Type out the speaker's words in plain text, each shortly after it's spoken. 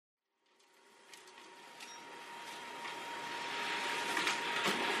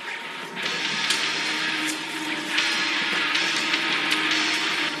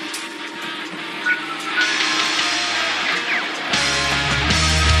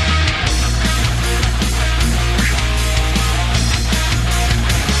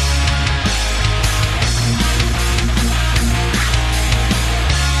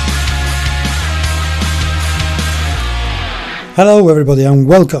Hello everybody and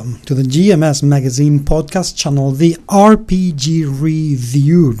welcome to the GMS Magazine podcast channel, the RPG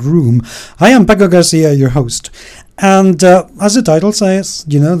Review Room. I am Paco Garcia, your host, and as the title says,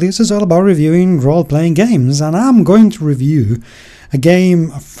 this is all about reviewing role-playing games, and I'm going to review a game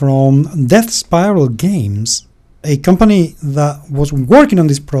from Death Spiral Games, a company that was working on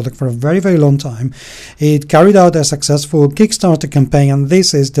this product for a very, very long time. It carried out a successful Kickstarter campaign, and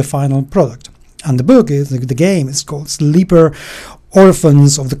this is the final product. And the game is called Sleeper,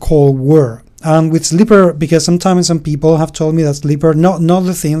 Orphans of the Cold War. And with Sleeper, because sometimes some people have told me that Sleeper, not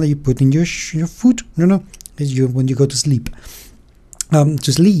the thing that you put in your food, no, it's when you go to sleep.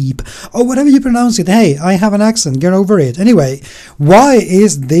 To sleep, or whatever you pronounce it. Hey, I have an accent, get over it. Anyway, why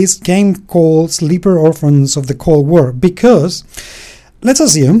is this game called Sleeper, Orphans of the Cold War? Because, let's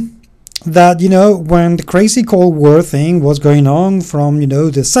assume that, when the crazy Cold War thing was going on from,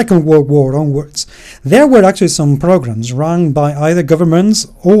 the Second World War onwards, there were actually some programs run by either governments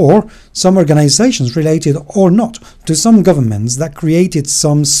or some organizations related or not to some governments that created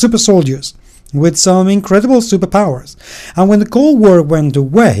some super soldiers with some incredible superpowers. And when the Cold War went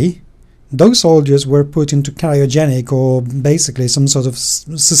away, those soldiers were put into cryogenic or basically some sort of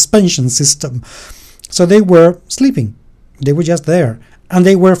suspension system. So they were sleeping. They were just there. And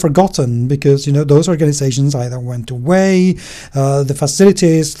they were forgotten because, those organizations either went away, the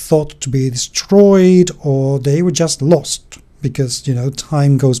facilities thought to be destroyed, or they were just lost because,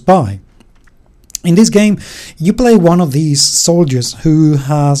 time goes by. In this game, you play one of these soldiers who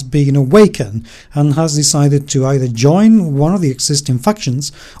has been awakened and has decided to either join one of the existing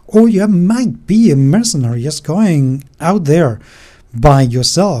factions, or you might be a mercenary just going out there by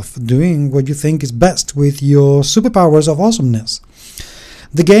yourself, doing what you think is best with your superpowers of awesomeness.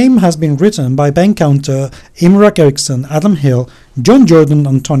 The game has been written by Ben Counter, Imrak Eriksson, Adam Hill, John Jordan,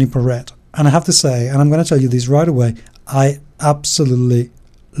 and Tony Perrette. And I have to say, and I'm going to tell you this right away, I absolutely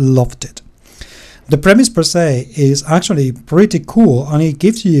loved it. The premise per se is actually pretty cool, and it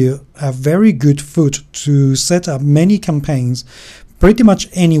gives you a very good foot to set up many campaigns pretty much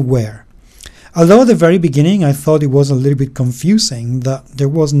anywhere. Although at the very beginning I thought it was a little bit confusing that there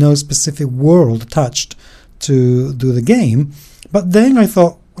was no specific world attached to do the game, but then I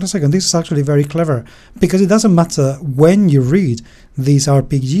thought, wait a second, this is actually very clever, because it doesn't matter when you read this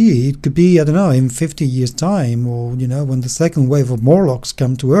RPG. It could be, in 50 years' time, or, when the second wave of Morlocks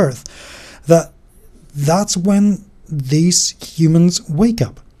come to Earth, that's when these humans wake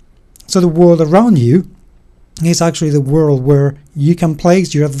up. So the world around you is actually the world where you can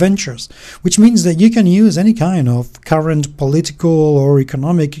place your adventures, which means that you can use any kind of current political or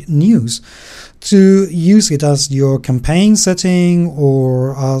economic news to use it as your campaign setting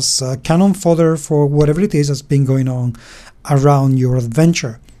or as cannon fodder for whatever it is that's been going on around your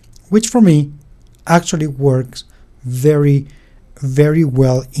adventure, which for me actually works very, very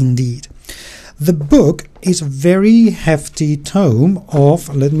well indeed. The book is a very hefty tome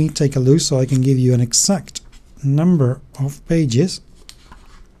of, let me take a look so I can give you an exact number of pages.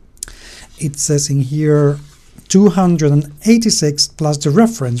 It says in here 286 plus the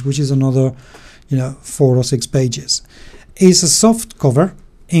reference, which is another 4 or 6 pages. It's a soft cover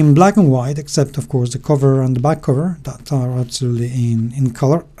in black and white, except of course the cover and the back cover that are absolutely in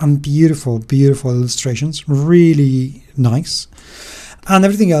color, and beautiful illustrations, really nice. And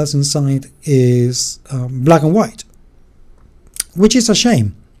everything else inside is black and white, which is a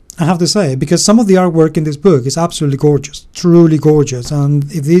shame, I have to say, because some of the artwork in this book is absolutely gorgeous, truly gorgeous. And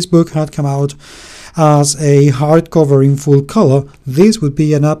if this book had come out as a hardcover in full color, this would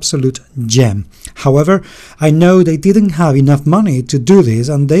be an absolute gem. However, I know they didn't have enough money to do this,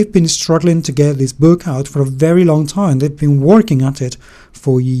 and they've been struggling to get this book out for a very long time. They've been working at it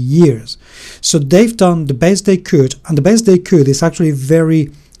for years. So they've done the best they could, and the best they could is actually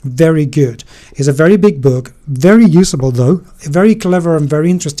very, very good. It's a very big book, very usable though, a very clever and very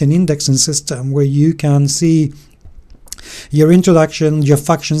interesting indexing system where you can see your introduction, your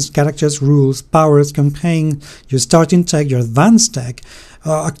factions, characters, rules, powers, campaign, your starting tech, your advanced tech,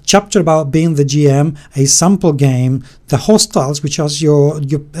 a chapter about being the GM, a sample game, the hostiles, which has your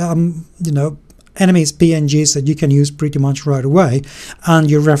enemies, PNGs that you can use pretty much right away, and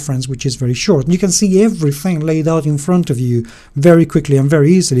your reference, which is very short. You can see everything laid out in front of you very quickly and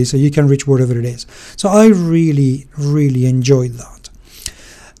very easily, so you can reach whatever it is. So I really, really enjoyed that.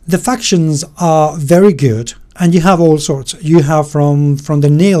 The factions are very good, and you have all sorts. You have from the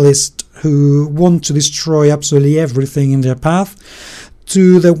nihilist who want to destroy absolutely everything in their path,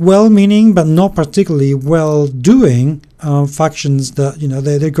 to the well-meaning but not particularly well-doing factions that,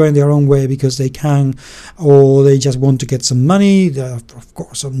 they're going their own way because they can, or they just want to get some money. There are, of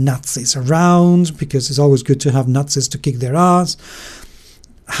course, some Nazis around because it's always good to have Nazis to kick their ass.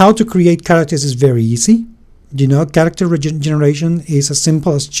 How to create characters is very easy. Character generation is as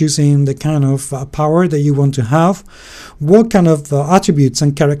simple as choosing the kind of power that you want to have, what kind of attributes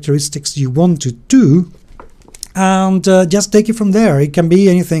and characteristics you want to do, and just take it from there. It can be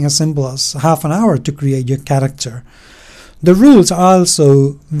anything as simple as half an hour to create your character. The rules are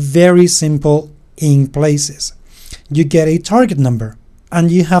also very simple in places. You get a target number,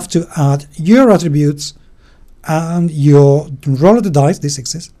 and you have to add your attributes and your roll of the dice,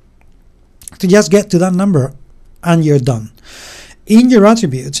 d6s, to just get to that number, and you're done. In your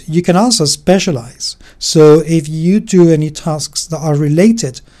attributes, you can also specialize. So if you do any tasks that are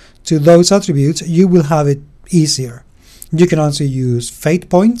related to those attributes, you will have it easier. You can also use fate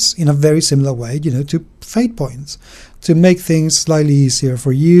points in a very similar way, to fate points, to make things slightly easier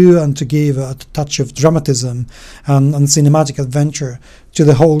for you and to give a touch of dramatism and cinematic adventure to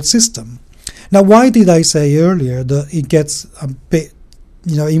the whole system. Now, why did I say earlier that it gets a bit,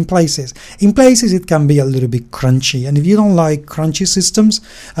 in places? In places, it can be a little bit crunchy. And if you don't like crunchy systems,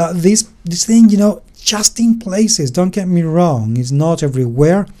 this thing, just in places, don't get me wrong, is not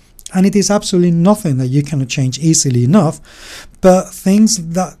everywhere. And it is absolutely nothing that you cannot change easily enough. But things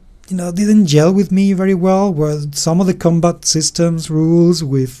that, didn't gel with me very well were some of the combat systems rules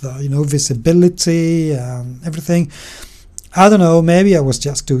with, visibility and everything. I don't know, maybe I was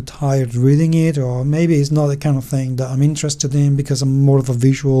just too tired reading it, or maybe it's not the kind of thing that I'm interested in because I'm more of a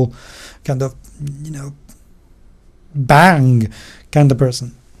visual kind of, bang kind of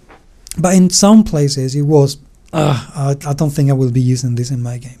person. But in some places it was, I don't think I will be using this in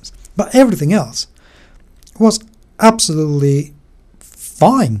my games. But everything else was absolutely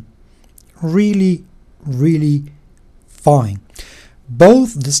fine. Really, really fine.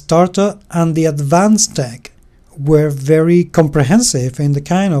 Both the starter and the advanced deck were very comprehensive in the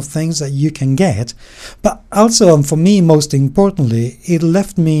kind of things that you can get, but also, and for me most importantly, it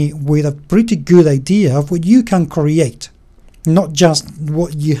left me with a pretty good idea of what you can create. Not just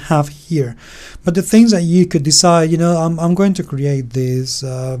what you have here, but the things that you could decide, I'm going to create this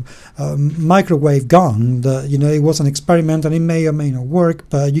microwave gun that, it was an experiment and it may or may not work,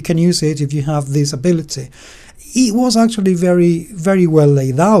 but you can use it if you have this ability. It was actually very, very well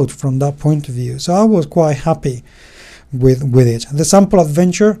laid out from that point of view, so I was quite happy with it. The sample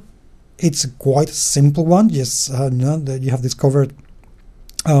adventure, it's quite a simple one. Yes, that you have discovered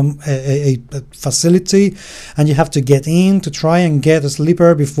a facility, and you have to get in to try and get a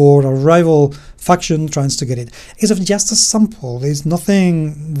sleeper before a rival faction tries to get it. It's just a sample. There's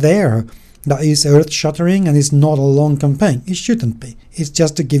nothing there that is earth-shattering, and it's not a long campaign. It shouldn't be. It's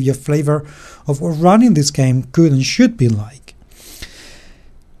just to give you a flavor of what running this game could and should be like.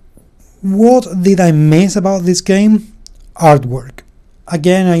 What did I miss about this game? Artwork.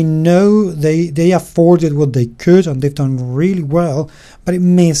 Again, I know they afforded what they could and they've done really well, but it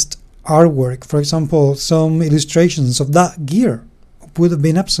missed artwork. For example, some illustrations of that gear would have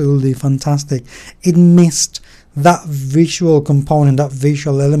been absolutely fantastic. It missed that visual component, that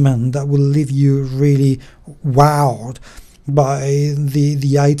visual element that will leave you really wowed by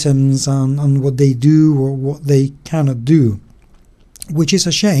the items and what they do or what they cannot do, which is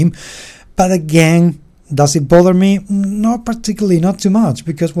a shame. But again, does it bother me? Not particularly, not too much,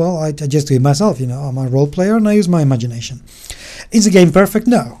 because, well, I just do it myself, I'm a role player and I use my imagination. Is the game perfect?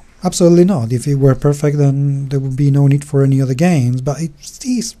 No, absolutely not. If it were perfect, then there would be no need for any other games, but it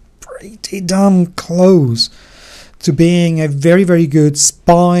is pretty damn close to being a very, very good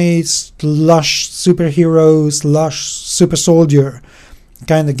spy / superhero / super soldier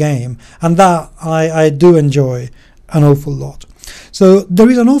kind of game, and that I do enjoy an awful lot. So there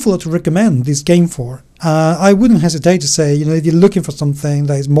is an awful lot to recommend this game for. I wouldn't hesitate to say, if you're looking for something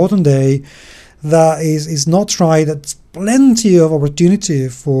that is modern day, that is not tried, that's plenty of opportunity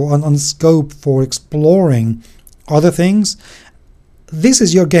for and scope for exploring other things, this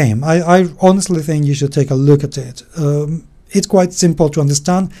is your game. I honestly think you should take a look at it. It's quite simple to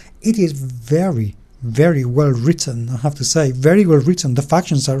understand. It is very, very well written, I have to say. Very well written. The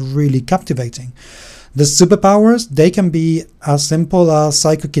factions are really captivating. The superpowers, they can be as simple as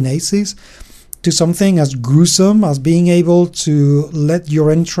psychokinesis to something as gruesome as being able to let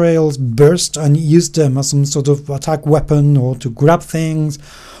your entrails burst and use them as some sort of attack weapon or to grab things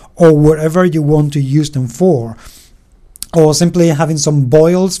or whatever you want to use them for. Or simply having some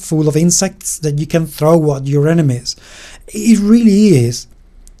boils full of insects that you can throw at your enemies. It really is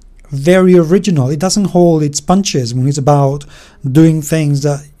very original. It doesn't hold its punches when it's about doing things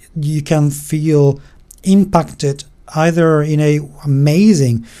that you can feel impacted either in a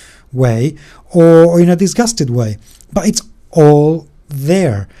amazing way or in a disgusted way. But it's all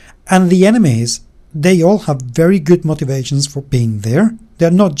there. And the enemies, they all have very good motivations for being there.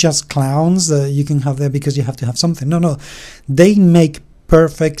 They're not just clowns that you can have there because you have to have something. No. They make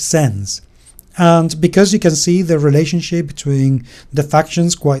perfect sense. And because you can see the relationship between the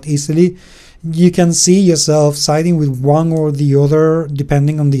factions quite easily, you can see yourself siding with one or the other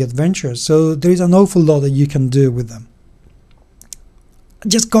depending on the adventure. So there is an awful lot that you can do with them.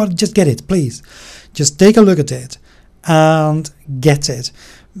 Just get it, please. Just take a look at it and get it,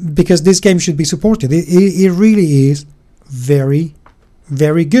 because this game should be supported. It really is very,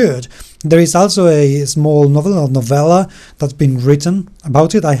 very good. There is also a small novella that's been written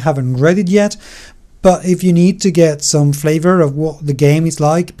about it. I haven't read it yet, but if you need to get some flavor of what the game is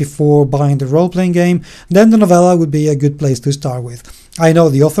like before buying the role-playing game, then the novella would be a good place to start with. I know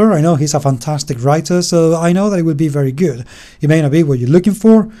the author, I know he's a fantastic writer, so I know that it will be very good. It may not be what you're looking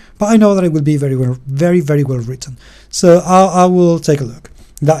for, but I know that it will be very well written. So I will take a look.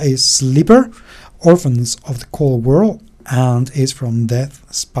 That is Sleeper, Orphans of the Cold World, and is from Death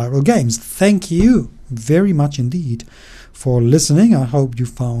Spiral Games. Thank you very much indeed for listening. I hope you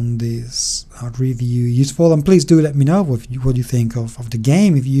found this review useful, and please do let me know what you think of the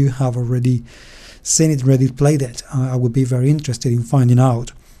game. If you have already seen it, ready to play it, I would be very interested in finding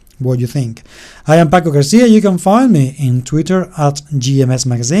out what you think. I am Paco Garcia. You can find me in Twitter at GMS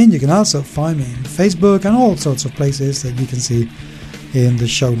Magazine. You can also find me in Facebook and all sorts of places that you can see in the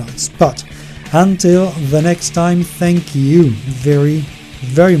show notes. But until the next time, thank you very,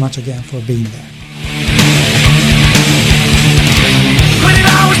 very much again for being there.